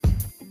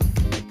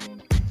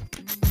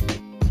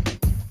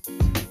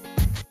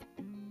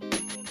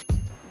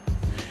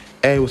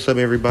Hey, what's up,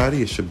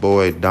 everybody? It's your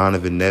boy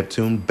Donovan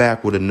Neptune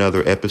back with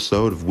another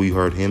episode of We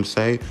Heard Him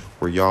Say,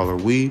 where y'all are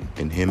we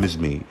and him is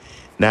me.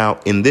 Now,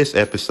 in this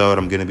episode,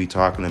 I'm going to be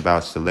talking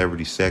about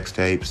celebrity sex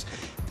tapes.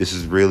 This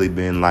has really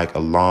been like a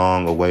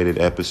long awaited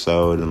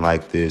episode and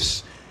like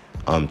this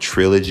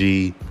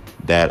trilogy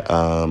that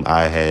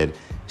I had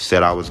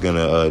said I was going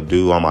to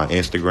do on my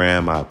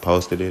Instagram. I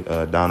posted it,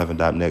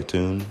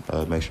 donovan.neptune.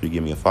 Make sure you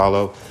give me a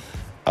follow.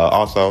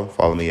 Also,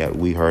 follow me at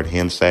We Heard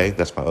Him Say.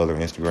 That's my other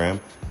Instagram.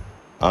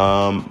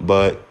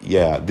 But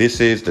yeah, this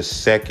is the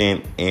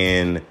second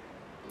in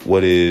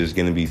what is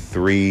going to be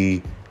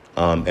three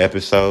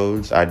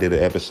episodes. I did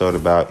an episode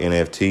about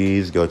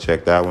NFTs. Go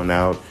check that one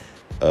out.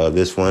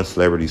 This one,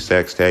 celebrity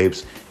sex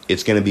tapes.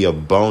 It's going to be a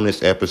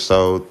bonus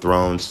episode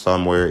thrown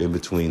somewhere in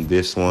between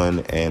this one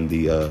and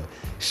the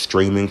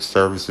streaming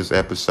services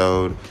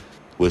episode,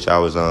 which I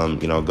was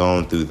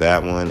going through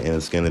that one, and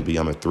it's going to be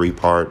a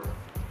 3-part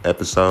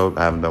episode.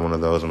 I haven't done one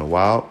of those in a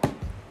while.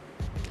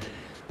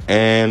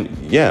 And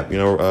yeah,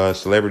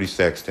 celebrity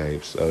sex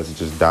tapes. Let's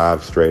just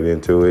dive straight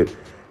into it.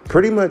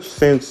 Pretty much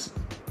since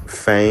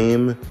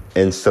fame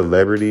and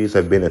celebrities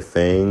have been a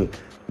thing,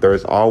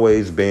 there's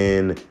always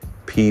been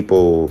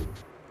people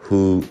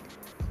who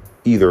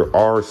either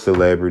are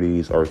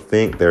celebrities or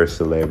think they're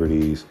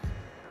celebrities,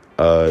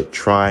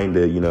 trying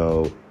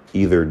to,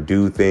 either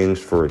do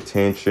things for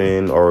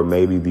attention, or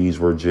maybe these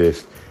were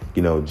just,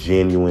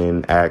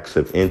 genuine acts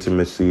of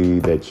intimacy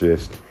that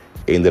just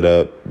ended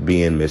up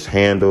being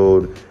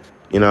mishandled.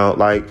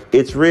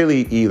 It's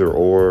really either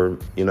or,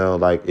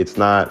 it's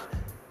not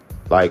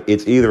like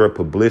it's either a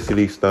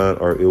publicity stunt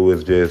or it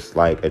was just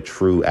like a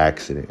true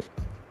accident.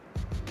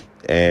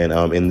 And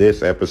in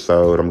this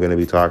episode, I'm going to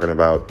be talking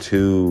about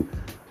two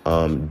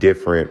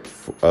different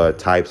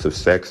types of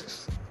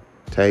sex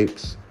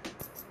tapes.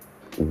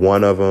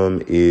 One of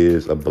them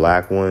is a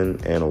black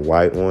one and a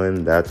white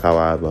one. That's how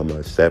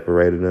I've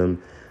separated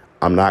them.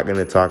 I'm not going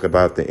to talk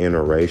about the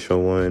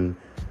interracial one,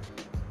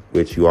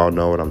 which you all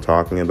know what I'm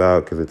talking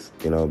about because it's,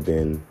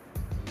 been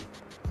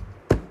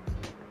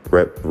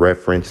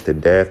referenced to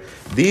death.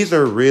 These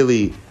are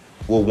really,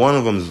 one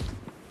of them's,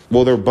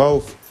 they're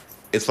both,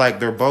 it's like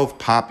they're both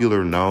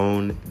popular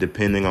known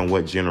depending on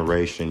what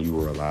generation you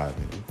were alive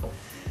in.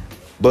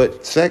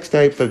 But sex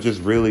tapes have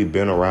just really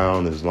been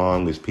around as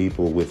long as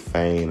people with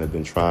fame have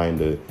been trying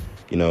to,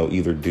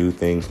 either do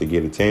things to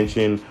get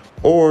attention,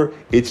 or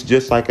it's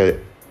just like a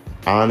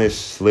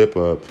honest slip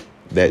up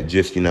that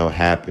just,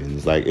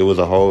 happens. Like, it was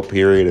a whole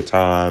period of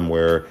time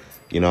where,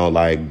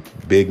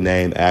 big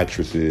name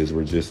actresses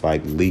were just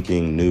like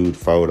leaking nude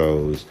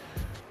photos,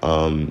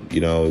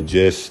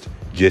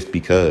 just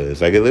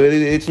because. Like,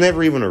 it's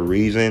never even a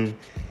reason.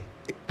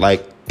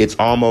 Like, it's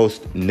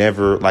almost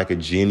never like a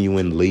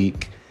genuine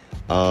leak.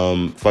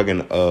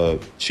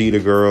 Cheetah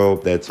Girl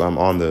that's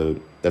on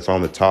the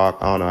talk.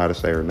 I don't know how to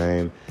say her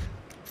name.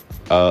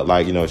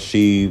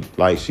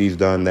 She's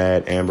done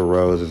that. Amber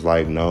Rose is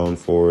like known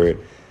for it.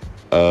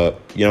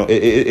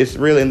 It's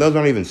really, and those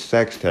aren't even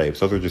sex tapes.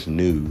 Those are just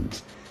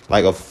nudes.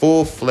 Like a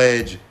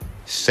full-fledged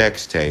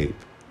sex tape.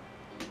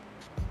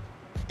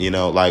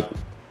 Like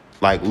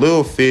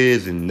Lil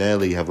Fizz and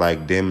Nelly have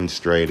like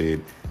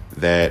demonstrated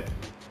that,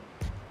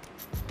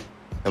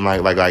 and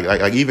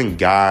like even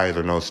guys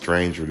are no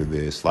stranger to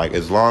this. Like,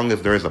 as long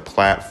as there's a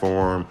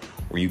platform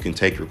where you can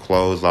take your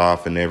clothes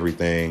off and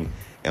everything,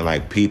 and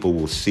like people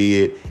will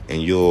see it,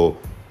 and you'll,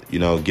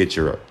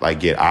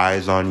 get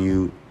eyes on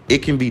you, it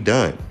can be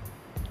done.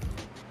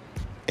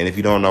 And if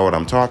you don't know what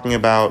I'm talking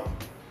about,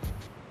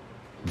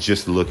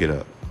 just look it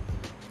up.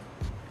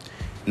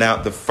 Now,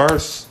 the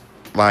first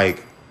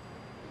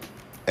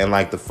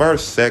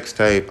sex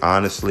tape,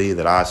 honestly,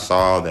 that I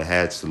saw that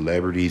had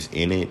celebrities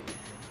in it,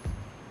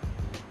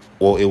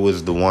 it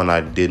was the one I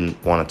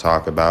didn't want to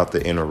talk about, the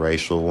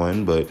interracial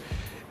one.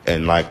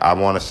 I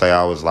want to say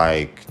I was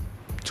like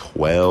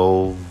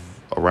 12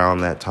 around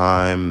that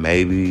time,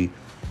 maybe,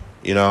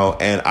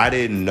 and I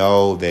didn't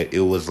know that it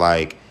was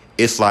like,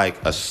 it's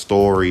like a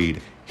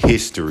storied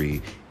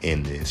history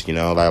in this,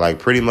 like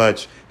pretty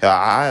much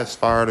I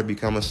aspire to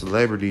become a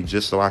celebrity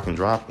just so I can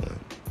drop one.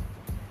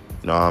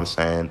 You know what I'm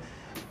saying?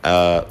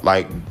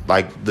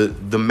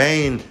 The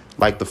main,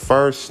 the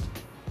first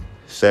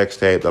sex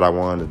tape that I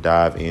wanted to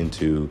dive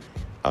into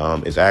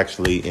is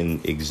actually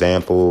an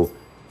example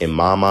in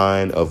my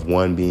mind of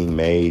one being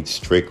made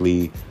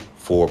strictly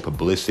for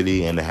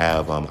publicity and to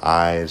have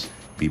eyes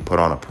be put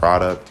on a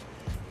product.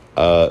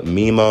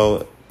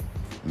 Mimo,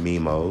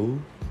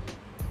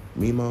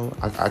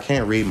 I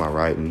can't read my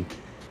writing.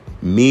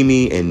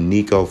 Mimi and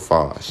Nico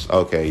Foss.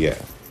 Okay, yeah.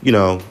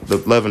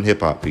 The Love and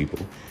Hip Hop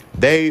people.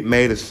 They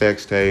made a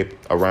sex tape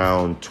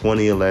around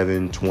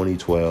 2011,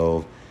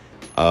 2012,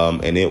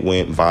 and it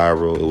went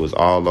viral. It was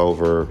all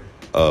over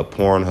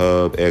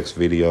Pornhub, X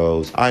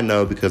videos. I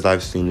know because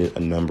I've seen it a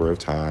number of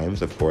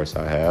times. Of course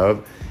I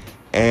have.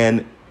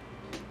 And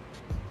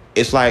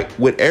it's like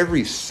with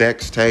every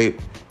sex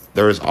tape,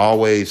 there's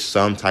always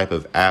some type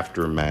of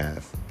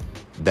aftermath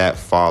that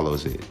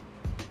follows it.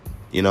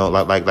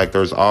 Like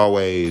there's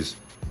always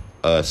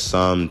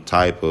some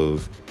type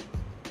of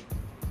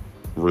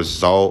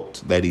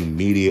result that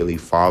immediately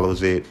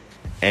follows it.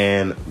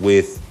 And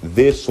with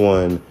this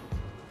one,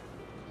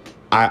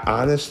 I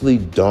honestly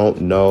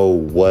don't know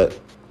what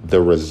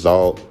the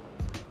result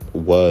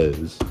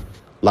was.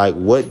 Like,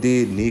 what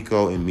did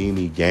Nico and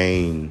Mimi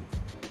gain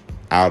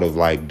out of,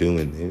 like,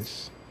 doing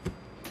this?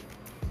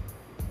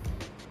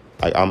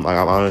 I'm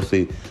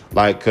honestly,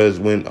 like, because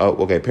when,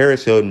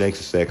 Paris Hilton makes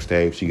a sex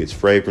tape, she gets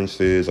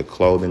fragrances, a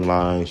clothing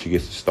line, she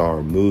gets to star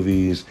in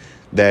movies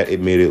that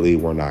admittedly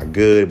were not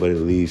good, but at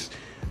least,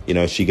 you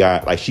know, she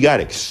got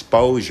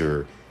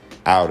exposure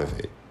out of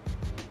it.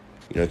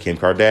 You know, Kim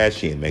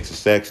Kardashian makes a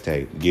sex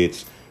tape,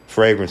 gets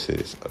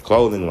fragrances, a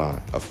clothing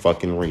line, a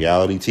fucking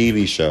reality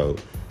TV show.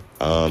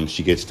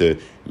 She gets to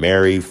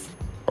marry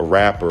a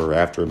rapper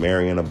after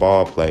marrying a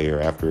ball player,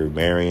 after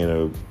marrying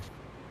a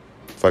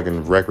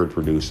fucking record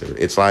producer.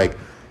 It's like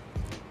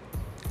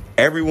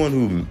everyone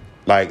who,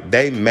 like,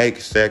 they make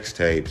sex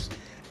tapes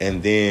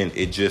and then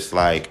it just,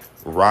 like,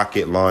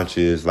 rocket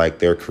launches, like,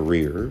 their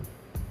career.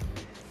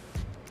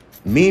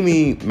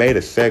 Mimi made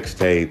a sex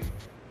tape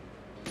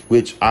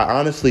which I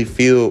honestly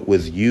feel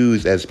was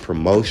used as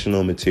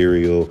promotional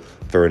material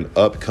for an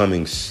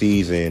upcoming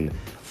season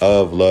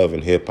of Love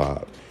and Hip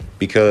Hop.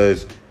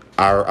 Because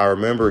I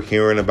remember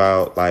hearing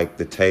about, like,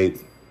 the tape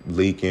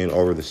leaking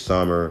over the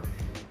summer,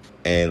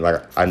 and,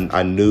 like,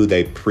 I knew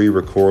they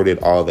pre-recorded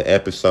all the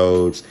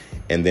episodes,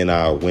 and then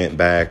I went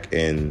back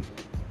and,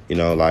 you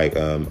know, like,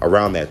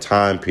 around that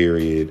time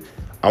period,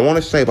 I want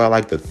to say by,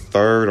 like, the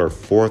third or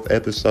fourth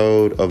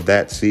episode of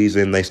that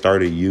season, they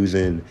started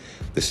using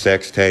the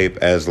sex tape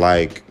as,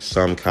 like,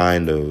 some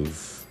kind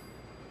of,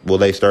 well,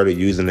 they started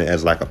using it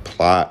as, like, a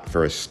plot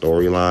for a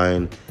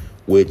storyline,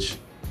 which,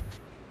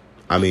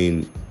 I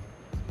mean,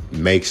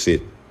 makes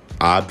it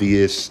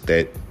obvious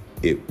that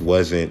it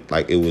wasn't,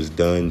 like, it was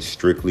done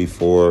strictly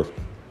for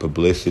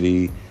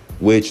publicity,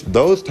 which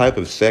those type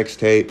of sex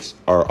tapes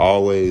are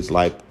always,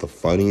 like, the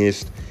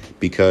funniest,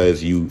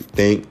 because you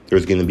think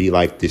there's going to be,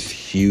 like, this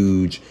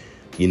huge,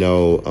 you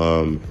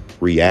know,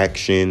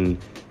 reaction.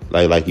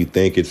 Like you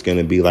think it's going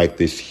to be, like,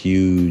 this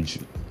huge,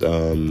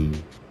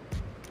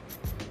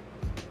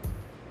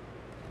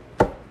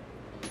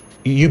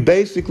 you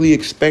basically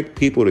expect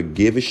people to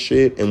give a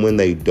shit, and when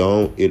they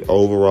don't, it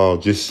overall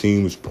just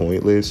seems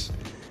pointless.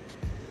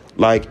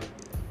 Like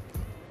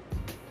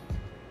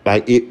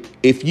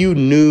if you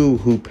knew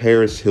who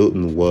Paris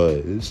Hilton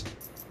was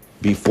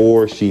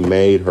before she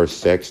made her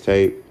sex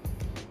tape,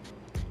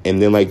 and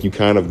then, like, you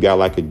kind of got,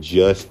 like, a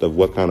gist of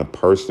what kind of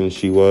person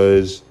she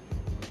was,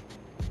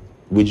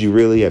 would you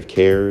really have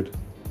cared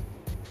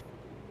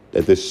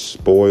that this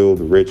spoiled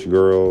rich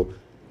girl,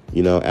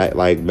 you know,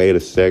 made a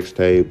sex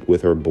tape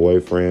with her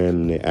boyfriend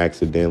and it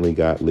accidentally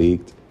got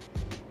leaked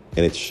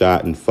and it's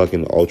shot in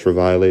fucking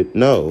ultraviolet?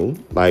 No,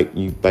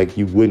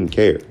 you wouldn't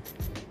care.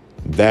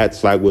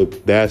 That's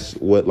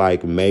what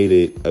like made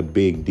it a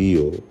big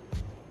deal.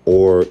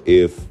 Or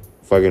if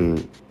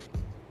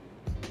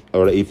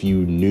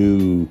you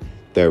knew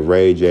that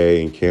Ray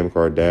J and Kim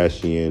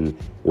Kardashian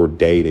were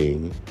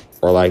dating,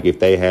 or, like,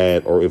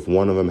 if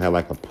one of them had,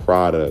 like, a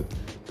product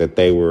that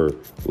they were,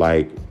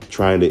 like,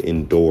 trying to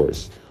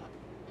endorse.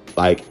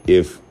 Like,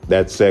 if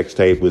that sex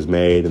tape was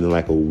made and then,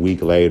 like, a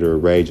week later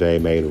Ray J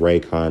made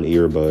Raycon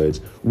earbuds,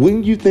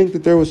 wouldn't you think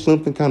that there was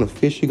something kind of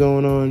fishy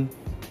going on?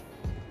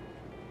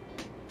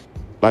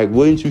 Like,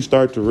 wouldn't you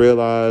start to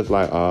realize,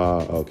 like,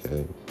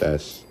 okay,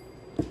 that's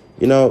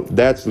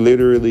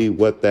literally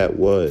what that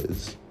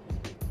was.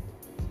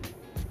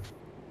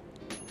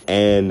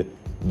 And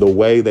the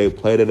way they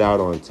played it out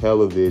on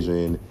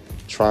television,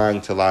 trying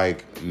to,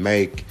 like,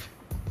 make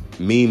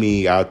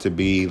Mimi out to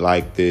be,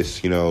 like,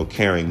 this, you know,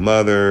 caring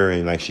mother,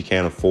 and, like, she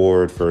can't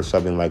afford for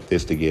something like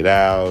this to get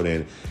out,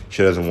 and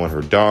she doesn't want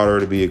her daughter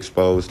to be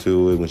exposed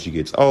to it when she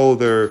gets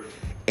older.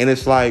 And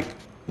it's like,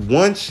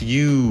 once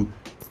you,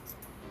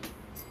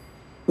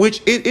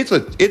 which it's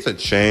a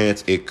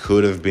chance it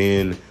could have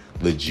been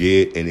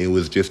legit and it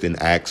was just an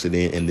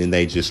accident and then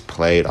they just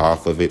played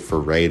off of it for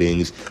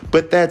ratings,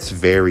 but that's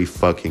very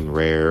fucking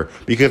rare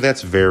because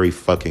that's very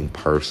fucking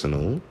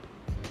personal.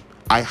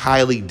 I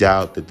highly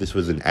doubt that this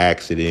was an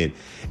accident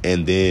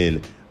and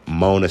then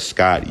Mona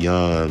Scott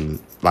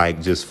Young,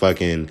 like, just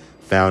fucking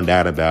found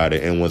out about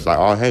it and was like,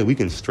 oh, hey, we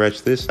can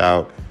stretch this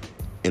out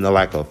into,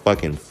 like, a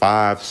fucking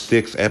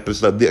 5-6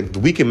 episode.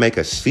 We can make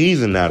a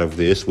season out of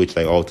this, which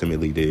they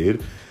ultimately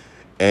did.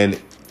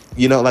 And,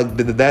 you know, like,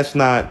 that's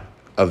not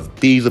a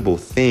feasible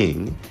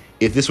thing.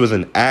 If this was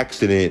an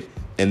accident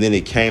and then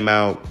it came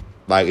out,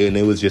 like, and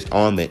it was just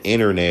on the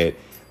internet,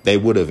 they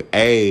would have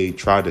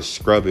tried to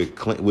scrub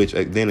it, which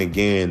then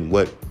again,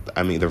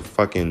 they're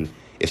fucking,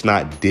 it's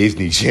not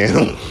Disney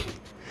Channel.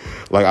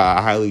 Like, I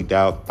highly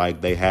doubt,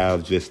 like, they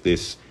have just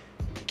this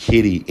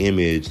kiddie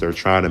image they're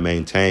trying to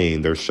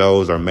maintain. Their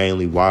shows are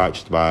mainly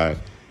watched by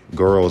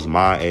girls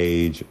my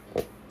age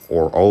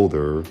or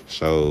older.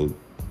 So,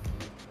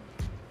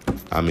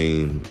 I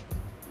mean,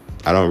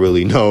 I don't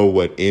really know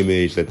what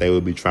image that they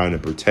would be trying to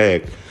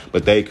protect,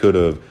 but they could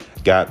have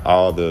got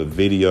all the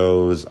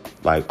videos,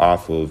 like,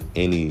 off of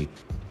any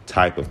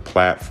type of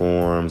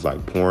platforms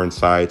like porn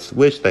sites,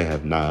 which they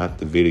have not.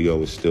 The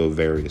video is still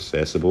very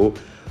accessible.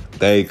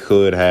 They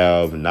could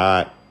have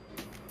not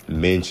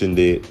mentioned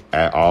it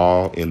at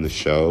all in the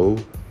show,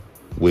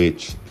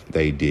 which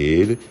they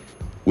did,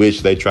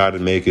 which they tried to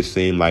make it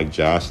seem like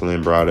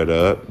Jocelyn brought it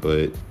up,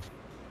 but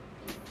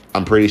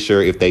I'm pretty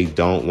sure if they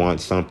don't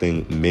want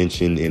something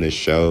mentioned in a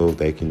show,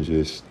 they can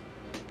just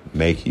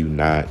make you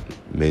not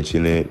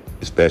mention it,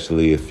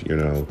 especially if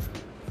you're,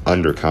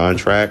 under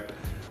contract.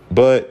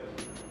 But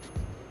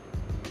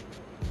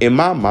in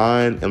my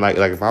mind, and like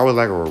if I was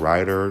like a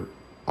writer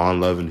on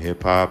Love and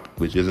Hip Hop,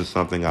 which isn't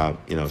something I,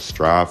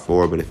 strive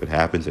for, but if it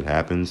happens, it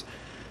happens.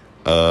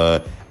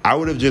 I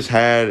would have just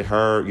had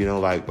her,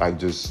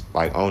 just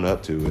own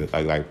up to it,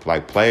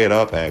 like play it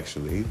up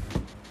actually.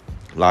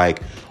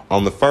 Like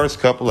on the first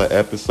couple of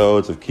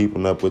episodes of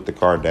Keeping Up with the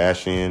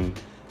Kardashian,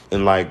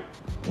 and like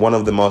one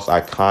of the most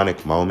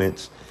iconic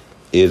moments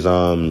is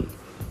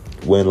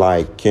when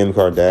like Kim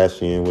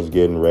Kardashian was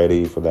getting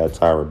ready for that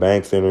Tyra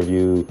Banks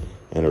interview,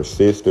 and her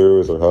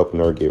sisters are helping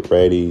her get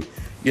ready.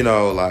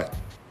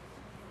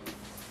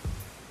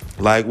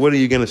 Like what are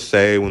you gonna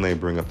say when they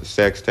bring up the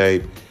sex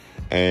tape,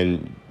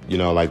 and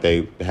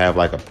they have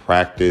like a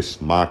practice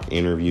mock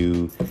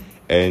interview,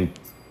 and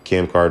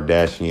Kim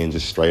Kardashian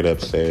just straight up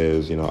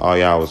says, oh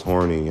yeah, I was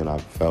horny and I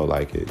felt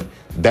like it.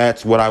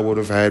 That's what I would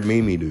have had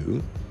Mimi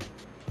do.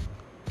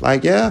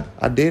 Like, yeah,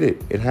 I did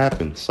it. It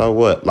happened. So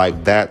what?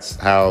 Like, that's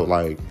how,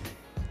 like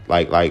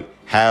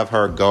have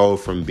her go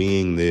from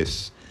being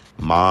this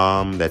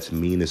mom that's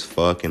mean as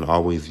fuck and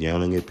always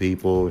yelling at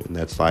people, and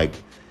that's like,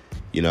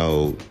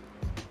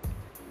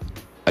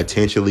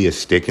 potentially a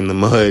stick in the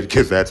mud,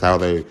 because that's how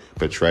they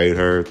portrayed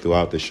her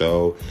throughout the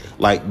show.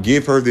 Like,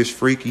 give her this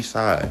freaky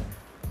side.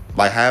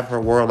 Like, have her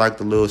wear like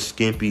the little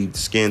skimpy,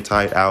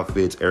 skin-tight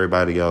outfits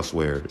everybody else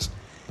wears.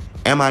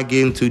 Am I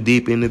getting too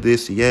deep into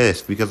this?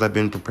 Yes, because I've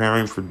been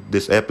preparing for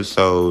this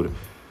episode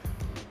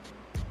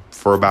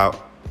for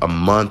about a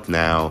month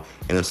now,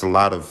 and it's a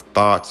lot of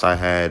thoughts I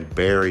had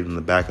buried in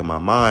the back of my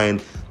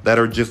mind that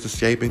are just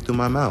escaping through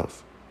my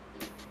mouth.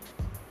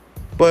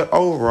 But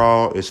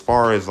overall, as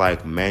far as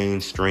like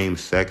mainstream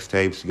sex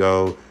tapes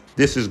go,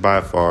 this is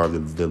by far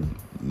the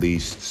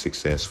least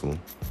successful.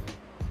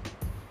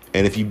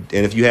 And if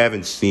you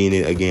haven't seen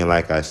it, again,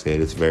 like I said,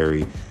 it's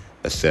very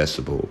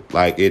accessible.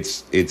 Like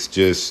it's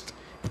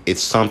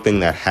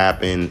something that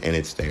happened and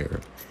it's there.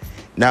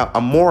 Now,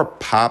 a more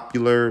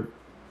popular,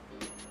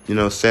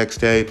 sex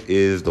tape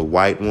is the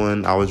white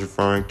one I was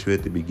referring to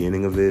at the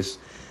beginning of this,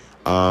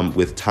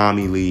 with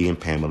Tommy Lee and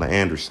Pamela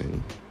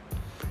Anderson.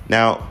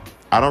 Now,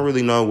 I don't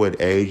really know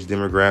what age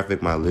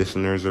demographic my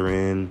listeners are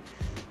in.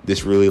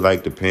 This really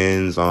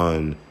depends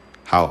on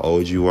how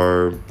old you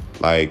were.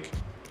 Like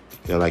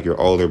your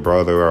older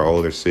brother or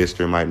older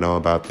sister might know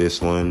about this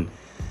one.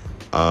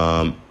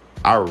 I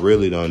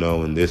really don't know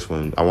when this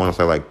one, I want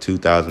to say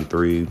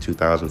 2003,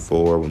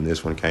 2004 when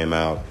this one came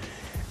out.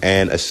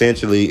 And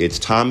essentially it's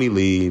Tommy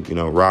Lee,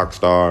 rock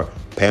star,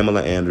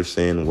 Pamela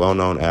Anderson,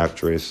 well-known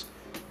actress,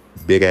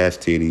 big ass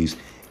titties.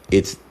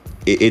 It's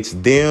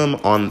them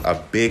on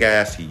a big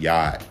ass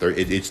yacht.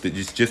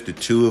 It's just the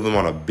two of them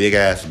on a big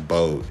ass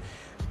boat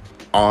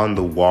on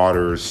the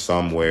waters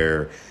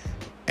somewhere.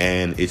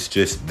 And it's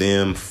just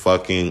them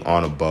fucking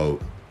on a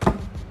boat.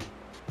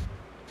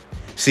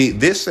 See,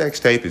 this sex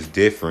tape is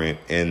different,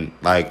 and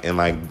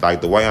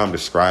the way I'm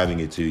describing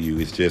it to you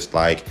is just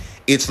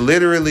it's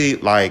literally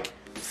like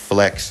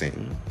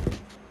flexing.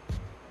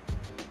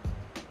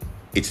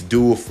 It's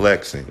dual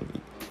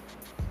flexing.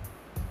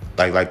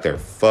 Like they're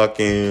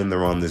fucking,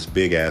 they're on this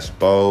big ass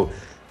boat.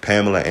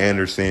 Pamela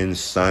Anderson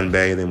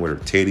sunbathing with her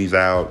titties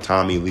out.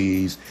 Tommy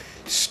Lee's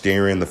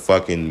steering the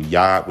fucking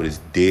yacht with his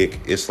dick.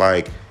 It's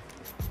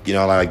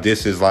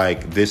this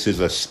is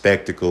a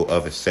spectacle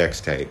of a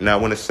sex tape. Now,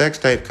 when a sex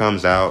tape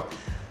comes out,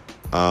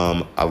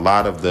 a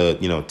lot of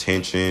the,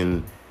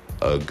 tension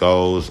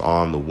goes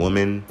on the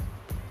woman.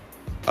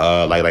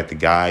 Like the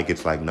guy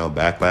gets no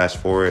backlash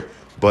for it.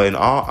 But in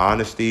all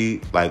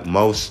honesty, I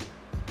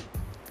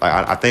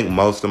think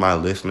most of my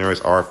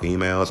listeners are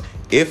females.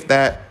 If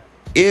that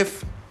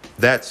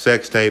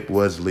sex tape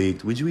was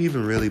leaked, would you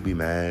even really be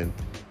mad?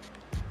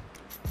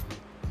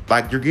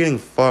 You're getting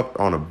fucked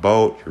on a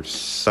boat, you're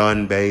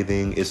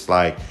sunbathing. It's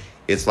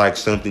like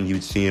something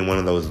you'd see in one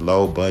of those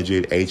low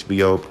budget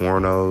HBO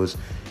pornos.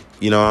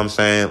 You know what I'm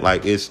saying?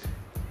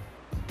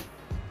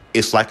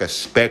 It's like a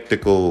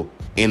spectacle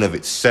in of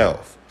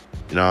itself.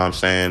 You know what I'm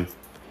saying?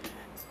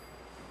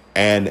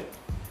 And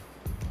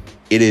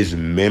it is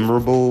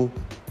memorable.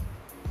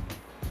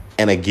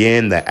 And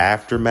again, the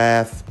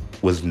aftermath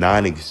was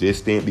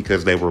non-existent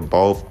because they were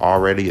both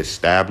already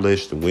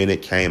established when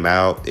it came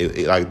out.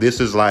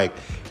 This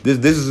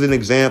is an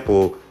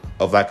example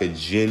of a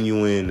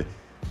genuine,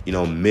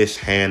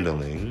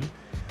 mishandling.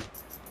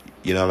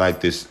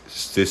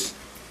 This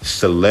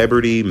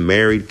celebrity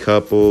married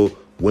couple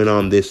went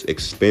on this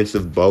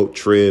expensive boat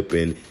trip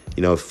and,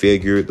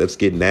 figured let's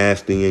get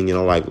nasty and,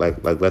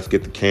 let's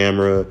get the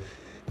camera,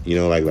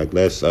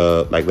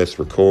 let's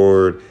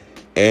record.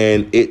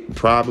 And it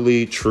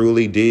probably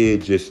truly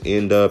did just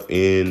end up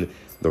in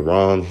the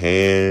wrong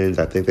hands.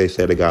 I think they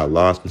said it got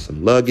lost in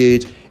some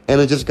luggage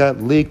and it just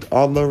got leaked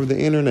all over the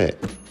internet.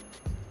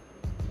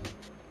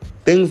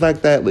 Things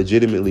like that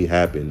legitimately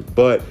happen.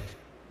 But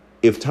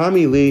if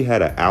Tommy Lee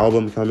had an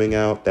album coming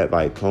out that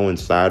like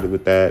coincided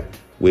with that,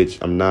 which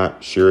I'm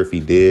not sure if he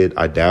did,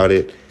 I doubt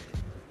it,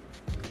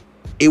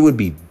 it would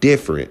be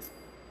different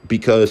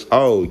because,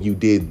 oh, you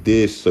did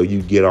this so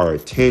you get our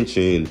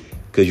attention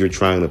because you're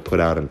trying to put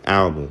out an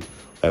album.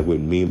 Like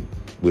with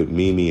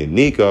Mimi and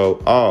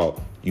Nico,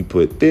 oh, you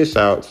put this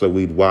out so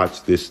we'd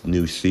watch this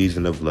new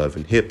season of Love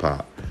and Hip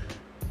Hop.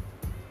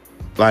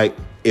 Like,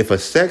 if a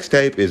sex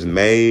tape is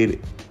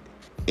made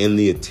in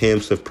the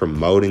attempts of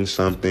promoting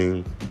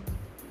something,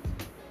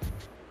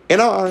 in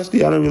all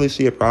honesty, I don't really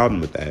see a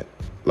problem with that.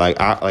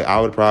 I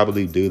would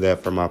probably do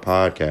that for my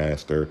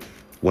podcast or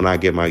when I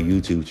get my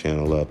YouTube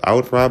channel up. I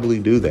would probably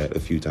do that a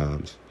few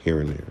times here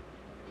and there.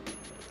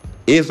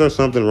 Is there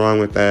something wrong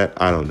with that?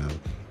 I don't know.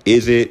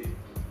 Is it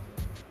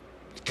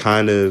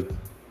kind of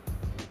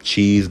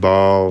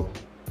cheeseball?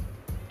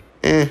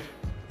 The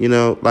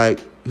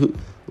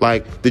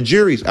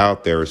jury's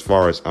out there as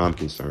far as I'm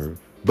concerned.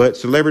 But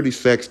celebrity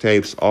sex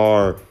tapes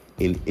are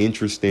an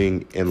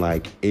interesting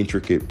and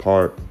intricate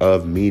part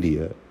of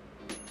media.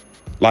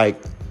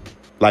 Like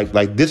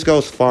this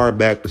goes far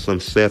back to some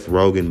Seth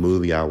Rogen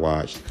movie I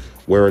watched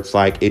where it's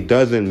like it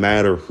doesn't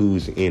matter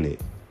who's in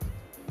it.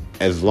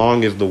 As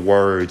long as the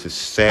words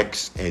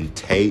sex and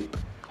tape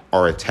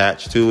are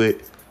attached to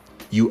it,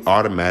 you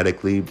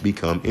automatically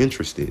become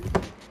interested.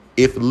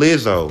 If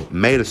Lizzo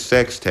made a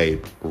sex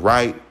tape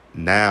right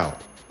now,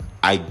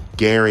 I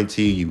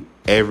guarantee you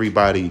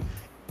everybody,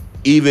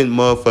 even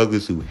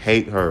motherfuckers who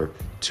hate her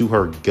to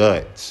her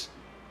guts,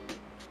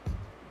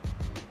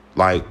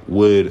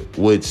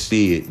 would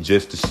see it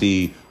just to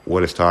see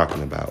what it's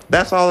talking about.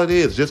 That's all it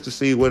is, just to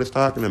see what it's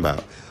talking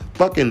about.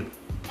 Fucking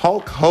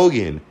Hulk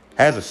Hogan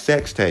has a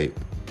sex tape.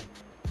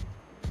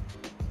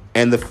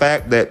 And the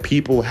fact that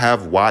people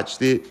have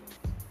watched it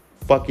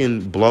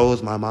fucking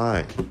blows my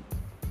mind.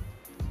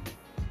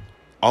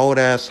 Old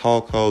ass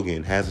Hulk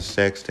Hogan has a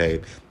sex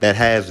tape that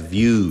has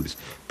views.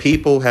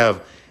 People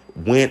have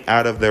went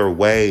out of their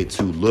way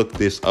to look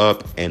this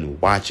up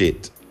and watch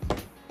it.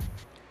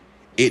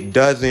 It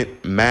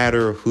doesn't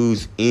matter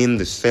who's in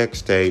the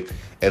sex tape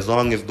as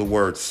long as the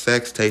word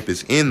sex tape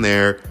is in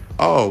there.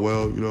 Oh,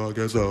 well, I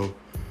guess I'll,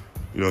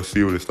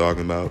 see what it's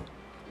talking about.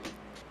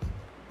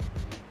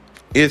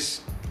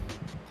 It's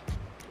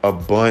a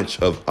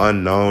bunch of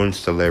unknown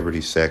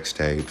celebrity sex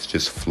tapes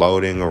just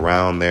floating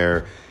around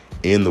there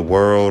in the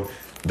world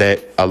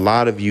that a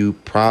lot of you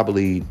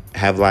probably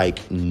have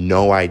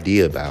no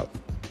idea about.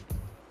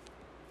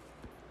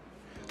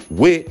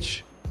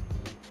 Which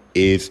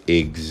is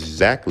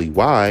exactly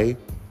why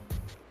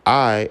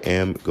I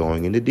am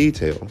going into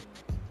detail.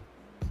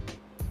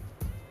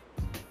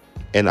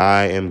 And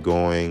I am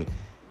going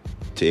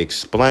to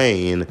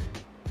explain,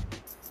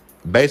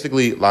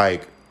 basically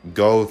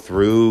go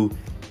through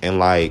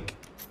and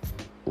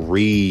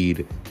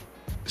read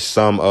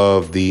some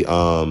of the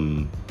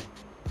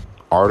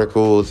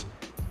articles.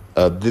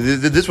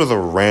 This was a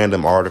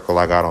random article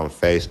I got on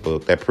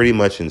Facebook that pretty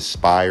much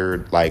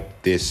inspired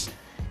this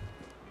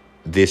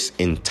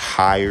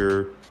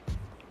entire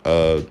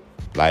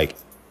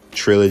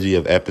trilogy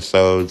of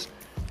episodes,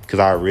 because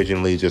I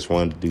originally just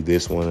wanted to do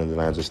this one and then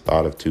I just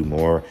thought of two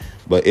more.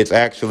 But it's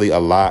actually a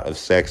lot of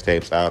sex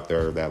tapes out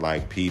there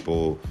that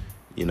people,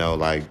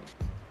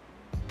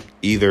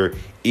 either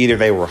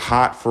they were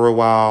hot for a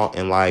while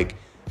and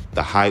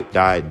the hype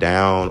died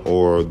down,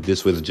 or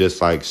this was just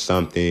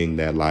something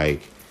that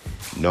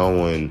no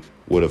one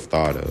would have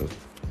thought of.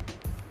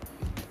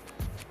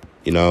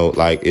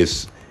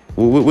 It's,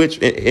 which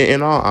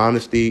in all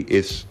honesty,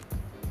 it's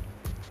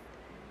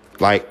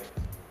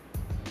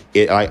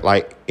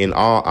in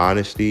all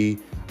honesty,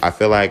 I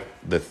feel like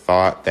the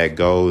thought that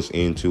goes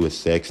into a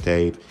sex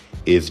tape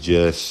is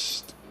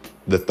just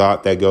the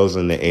thought that goes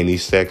into any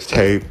sex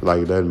tape. It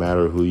doesn't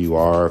matter who you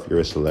are, if you're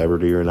a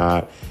celebrity or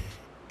not.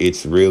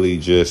 It's really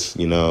just,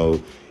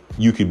 you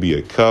could be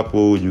a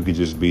couple, you could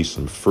just be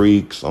some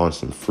freaks on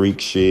some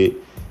freak shit.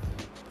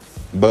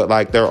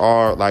 But there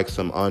are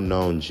some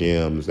unknown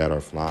gems that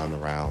are flying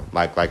around.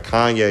 Like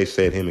Kanye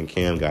said him and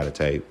Kim got a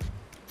tape.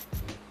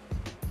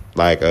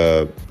 Like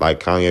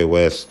Kanye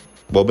West.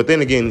 Well, but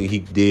then again, he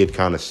did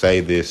kind of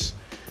say this,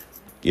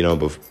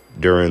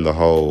 during the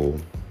whole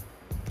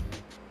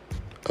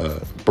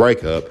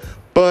breakup.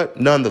 But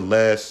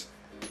nonetheless,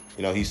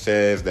 he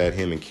says that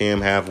him and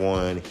Kim have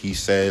one. He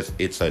says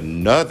it's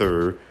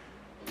another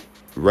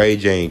Ray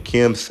J and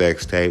Kim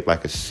sex tape,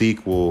 a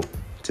sequel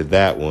to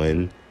that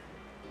one.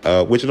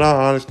 Which, in all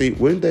honesty,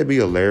 wouldn't that be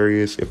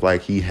hilarious if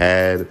he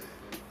had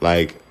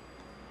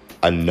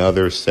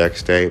another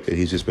sex tape that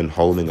he's just been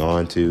holding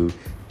on to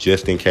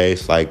just in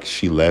case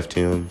she left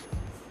him?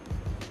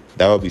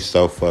 That would be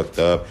so fucked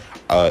up.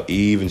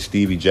 Eve and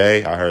Stevie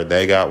J, I heard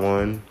they got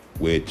one,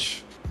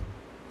 which,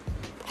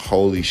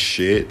 holy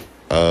shit.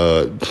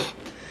 When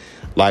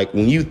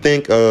you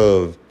think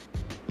of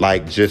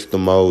like just the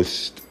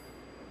most,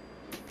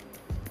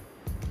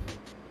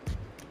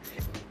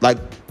 like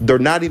they're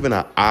not even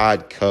an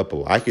odd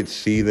couple. I could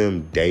see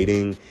them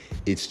dating.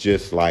 It's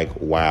just like,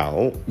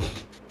 wow.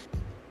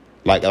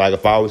 like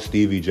if I was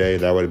Stevie J,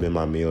 that would have been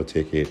my meal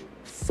ticket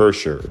for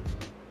sure.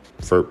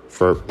 For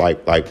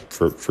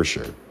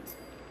sure.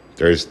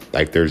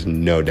 There's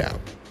no doubt.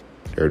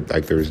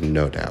 There's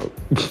no doubt.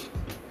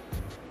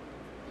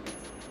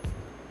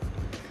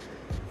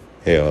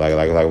 Hell,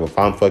 like if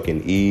I'm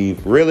fucking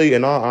Eve, really,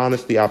 in all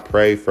honesty, I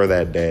pray for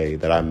that day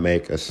that I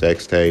make a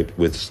sex tape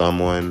with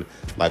someone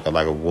like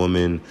a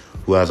woman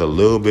who has a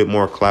little bit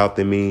more clout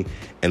than me,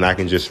 and I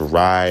can just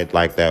ride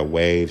like that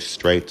wave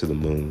straight to the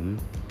moon.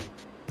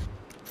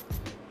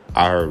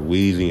 I heard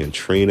Weezy and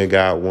Trina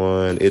got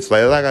one. It's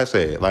like I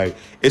said, like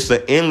it's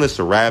an endless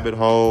rabbit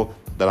hole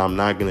that I'm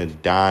not gonna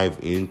dive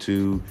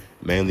into,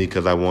 mainly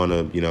because I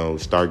want to,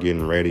 start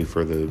getting ready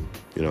for the,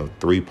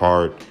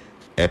 3-part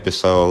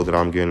episode that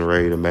I'm getting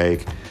ready to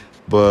make.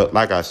 But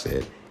like I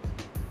said,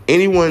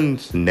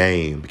 anyone's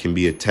name can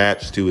be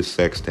attached to a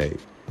sex tape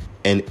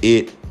and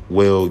it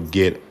will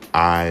get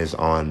eyes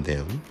on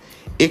them.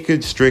 It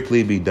could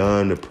strictly be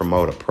done to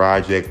promote a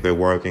project they're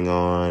working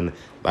on,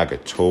 like a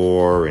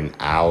tour, an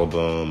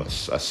album,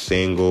 a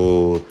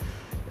single,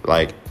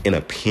 like an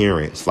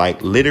appearance,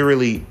 like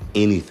literally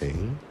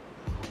anything.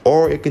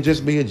 Or it can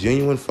just be a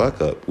genuine fuck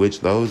up,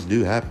 which those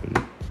do happen.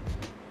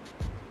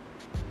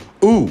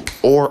 Ooh,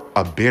 or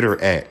a bitter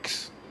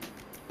ex.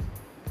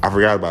 I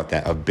forgot about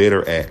that. A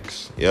bitter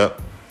ex.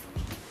 Yep.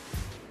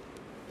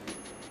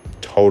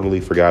 Totally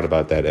forgot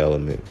about that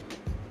element.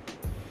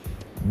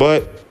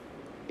 But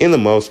in the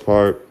most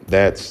part,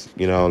 that's,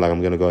 I'm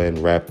going to go ahead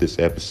and wrap this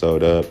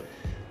episode up.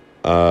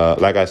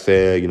 Like I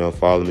said,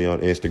 follow me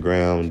on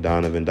Instagram,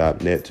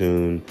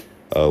 Donovan.Neptune.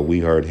 We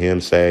heard him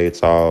say,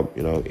 it's all,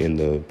 in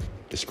the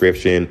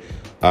description.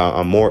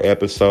 More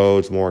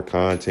episodes, more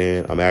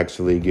content. I'm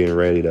actually getting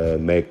ready to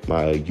make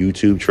my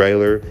YouTube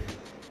trailer.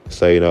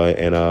 So,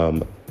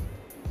 and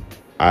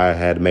I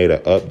had made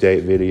an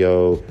update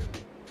video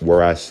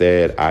where I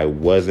said I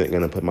wasn't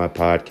going to put my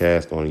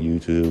podcast on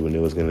YouTube and it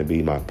was going to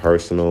be my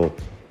personal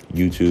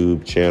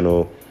YouTube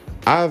channel.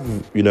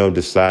 I've,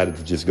 decided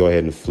to just go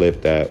ahead and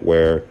flip that,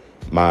 where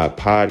my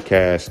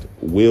podcast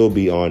will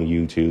be on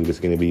YouTube. It's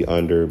going to be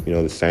under,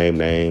 the same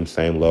name,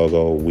 same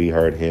logo. We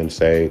heard him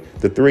say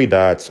the 3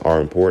 dots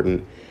are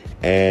important.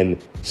 And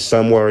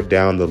somewhere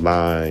down the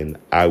line,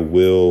 I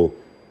will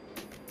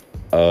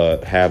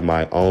have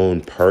my own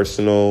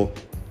personal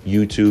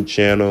YouTube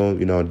channel,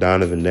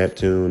 Donovan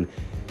Neptune.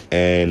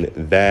 And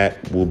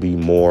that will be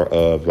more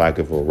of like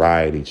a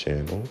variety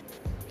channel.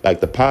 Like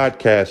the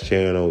podcast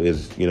channel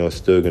is,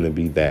 still going to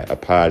be that, a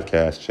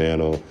podcast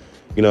channel.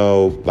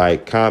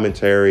 Like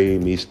commentary,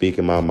 me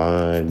speaking my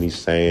mind, me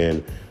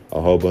saying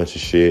a whole bunch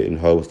of shit in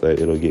hopes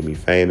that it'll get me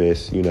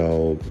famous,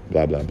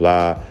 blah, blah,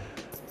 blah.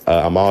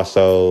 I'm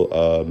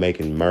also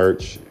making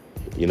merch.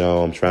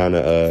 I'm trying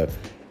to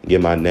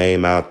get my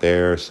name out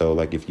there. So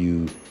if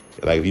you've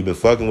been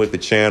fucking with the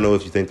channel,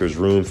 if you think there's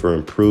room for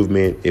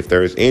improvement, if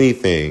there's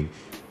anything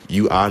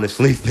you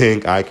honestly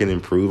think I can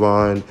improve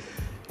on,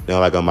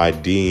 on my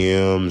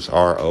DMs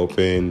are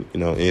open,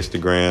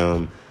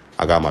 Instagram.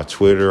 I got my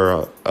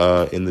Twitter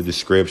in the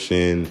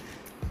description.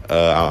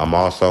 I'm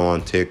also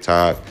on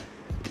TikTok.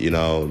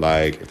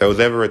 If there was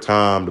ever a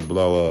time to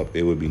blow up,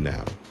 it would be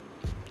now.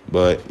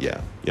 But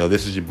yeah,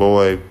 this is your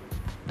boy,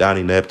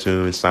 Donnie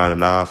Neptune,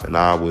 signing off, and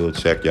I will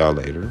check y'all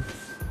later.